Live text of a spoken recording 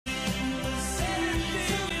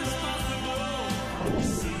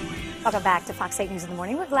Welcome back to Fox 8 News in the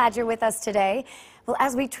Morning. We're glad you're with us today. Well,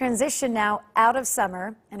 as we transition now out of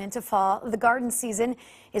summer and into fall, the garden season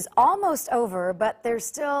is almost over, but there's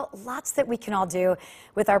still lots that we can all do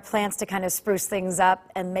with our plants to kind of spruce things up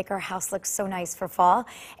and make our house look so nice for fall.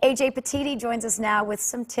 AJ Petitti joins us now with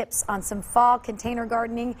some tips on some fall container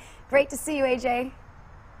gardening. Great to see you, AJ.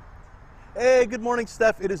 Hey, good morning,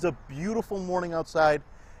 Steph. It is a beautiful morning outside,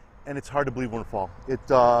 and it's hard to believe we're in fall.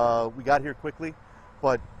 We got here quickly,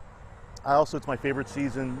 but it's my favorite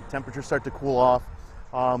season. Temperatures start to cool off.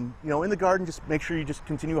 In the garden, just make sure you just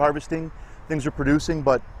continue harvesting. Things are producing,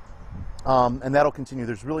 and that'll continue.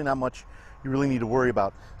 There's really not much you really need to worry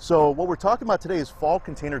about. So what we're talking about today is fall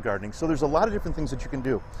container gardening. So there's a lot of different things that you can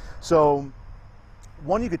do. So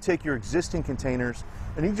one, you could take your existing containers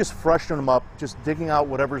and you can just freshen them up, just digging out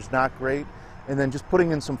whatever's not great, and then just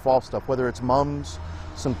putting in some fall stuff, whether it's mums,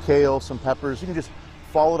 some kale, some peppers. You can just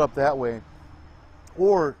fall it up that way.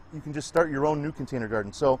 Or you can just start your own new container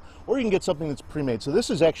garden. Or you can get something that's pre-made. So this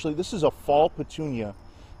is a fall petunia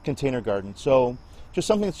container garden. So just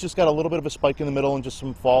something that's just got a little bit of a spike in the middle and just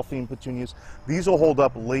some fall themed petunias. These will hold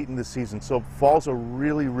up late in the season. So petunias are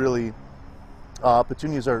really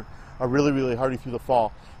hardy through the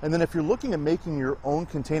fall. And then if you're looking at making your own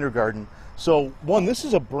container garden, this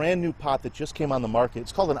is a brand new pot that just came on the market.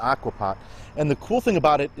 It's called an AquaPot. And the cool thing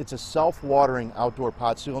about it, it's a self-watering outdoor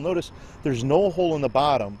pot. So you'll notice there's no hole in the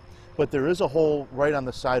bottom, but there is a hole right on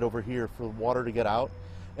the side over here for water to get out.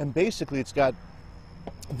 And basically it's got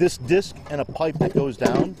this disc and a pipe that goes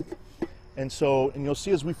down. And you'll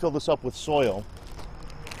see as we fill this up with soil,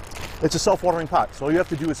 it's a self-watering pot. So all you have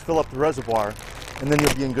to do is fill up the reservoir, and then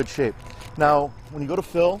you'll be in good shape. Now, when you go to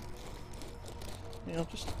fill,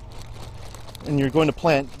 and you're going to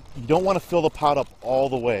plant, you don't want to fill the pot up all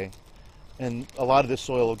the way. And a lot of this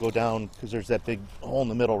soil will go down because there's that big hole in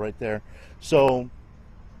the middle right there. So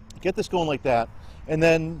get this going like that. And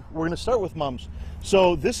then we're going to start with mums.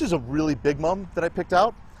 So this is a really big mum that I picked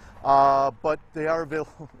out, but they are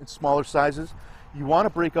available in smaller sizes. You want to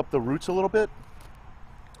break up the roots a little bit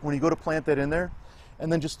when you go to plant that in there.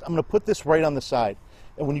 And then I'm going to put this right on the side.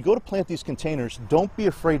 And when you go to plant these containers, don't be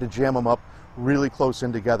afraid to jam them up really close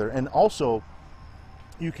in together. And also,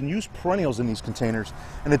 you can use perennials in these containers,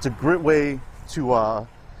 and it's a great way to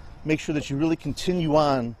make sure that you really continue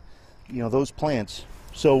on, those plants.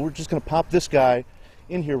 So we're just going to pop this guy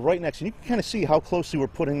in here right next, and you can kind of see how closely we're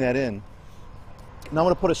putting that in. Now I'm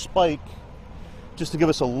going to put a spike just to give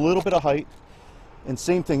us a little bit of height. And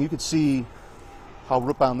same thing, you can see how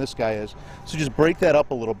root bound this guy is. So just break that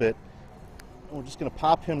up a little bit. And we're just going to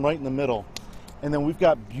pop him right in the middle. And then we've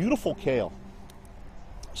got beautiful kale.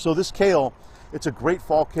 So this kale, it's a great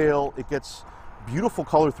fall kale. It gets beautiful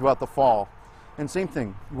color throughout the fall. And same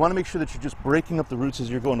thing, you want to make sure that you're just breaking up the roots as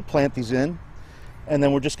you're going to plant these in. And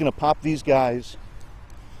then we're just going to pop these guys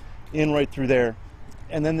in right through there.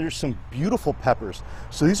 And then there's some beautiful peppers.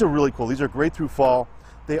 So these are really cool. These are great through fall.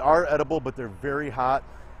 They are edible, but they're very hot,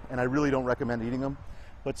 and I really don't recommend eating them.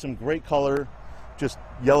 But some great color, just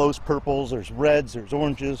yellows, purples, there's reds, there's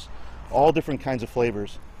oranges, all different kinds of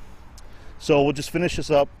flavors. So we'll just finish this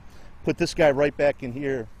up, put this guy right back in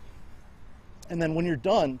here. And then when you're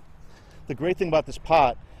done, the great thing about this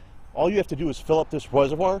pot, all you have to do is fill up this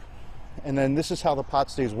reservoir, and then this is how the pot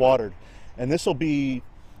stays watered. And this will be,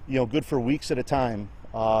 good for weeks at a time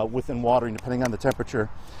within watering, depending on the temperature.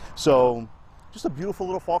 So just a beautiful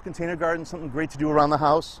little fall container garden, something great to do around the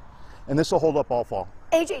house. And this will hold up all fall.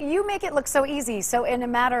 AJ, you make it look so easy. So in a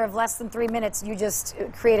matter of less than 3 minutes, you just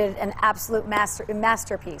created an absolute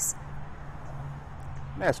masterpiece.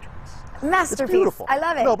 Masterpiece. It's beautiful. I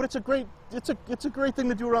love it. No, but it's a great thing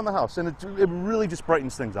to do around the house, and it really just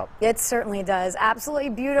brightens things up. It certainly does. Absolutely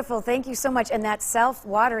beautiful. Thank you so much. And that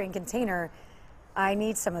self-watering container, I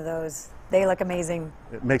need some of those. They look amazing.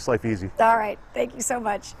 It makes life easy. All right. Thank you so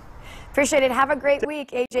much. Appreciate it. Have a great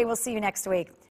week. AJ, we'll see you next week.